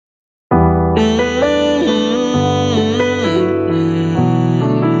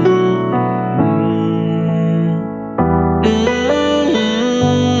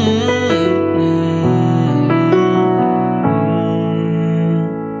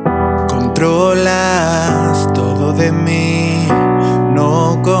Controlas todo de mí,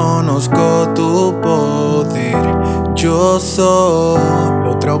 no conozco tu poder. Yo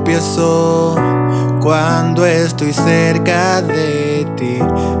solo tropiezo cuando estoy cerca de ti.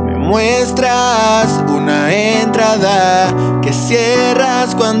 Me muestras una entrada que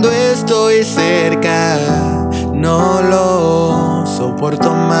cierras cuando estoy cerca. No lo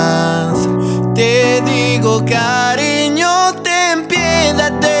soporto más. Te digo, cariño, ten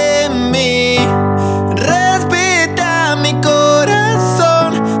piedad de mí. Respeta mi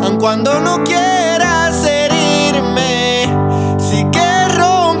corazón, aun cuando no quieras herirme. Sigue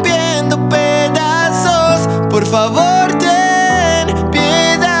rompiendo pedazos, por favor, ten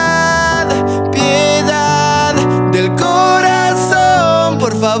piedad, piedad del corazón,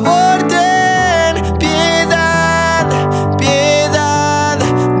 por favor, ten piedad, piedad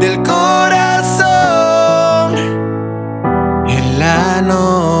del corazón. En la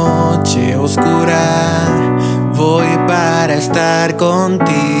noche oscura voy para estar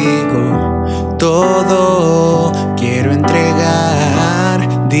contigo. Todo quiero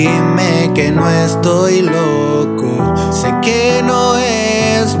entregar. Dime que no estoy loco. Sé que no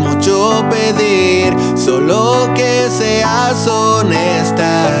es mucho pedir, solo que seas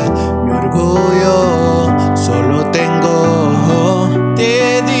honesta. Mi orgullo solo tengo.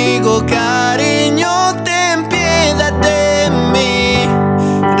 Te digo, cariño, ten piedad de mí.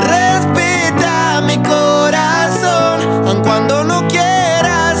 Respeta mi corazón, aun cuando no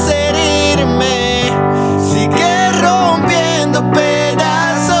quieras herirme. Sigue rompiendo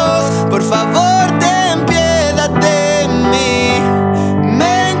pedazos, por favor, ten piedad de mí.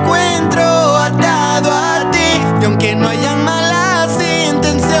 Me encuentro atado a ti, y aunque no hayan malas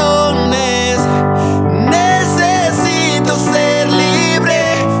intenciones, necesito ser libre.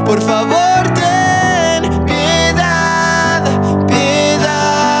 Por favor, ten piedad,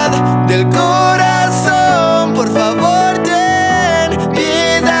 piedad del corazón. Por favor, ten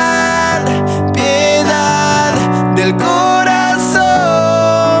piedad, piedad del corazón.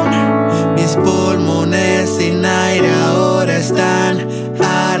 Mis pulmones sin aire ahora están.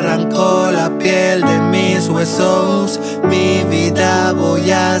 Arrancó la piel de mis huesos. Mi vida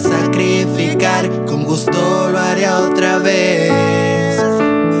voy a sacrificar, con gusto lo haré otra vez.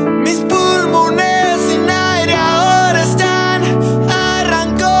 Mis pulmones sin aire ahora están.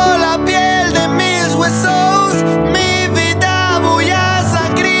 Arrancó la piel de mis huesos. Mi vida voy a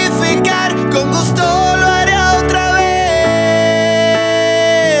sacrificar, con gusto lo haré otra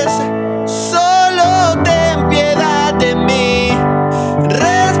vez. Solo ten piedad de mí.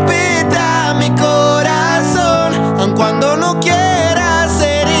 Respeta mi corazón, aun cuando no quieras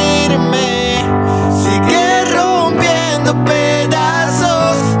herirme. Sigue rompiendo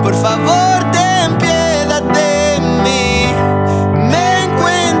pedazos, por favor, ten piedad de mí. Me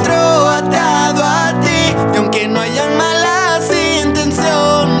encuentro atado a ti, y aunque no hayan malas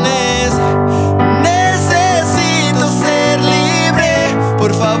intenciones, necesito ser libre.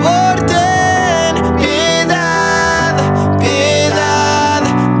 Por favor, ten piedad, piedad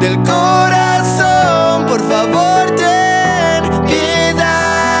del corazón.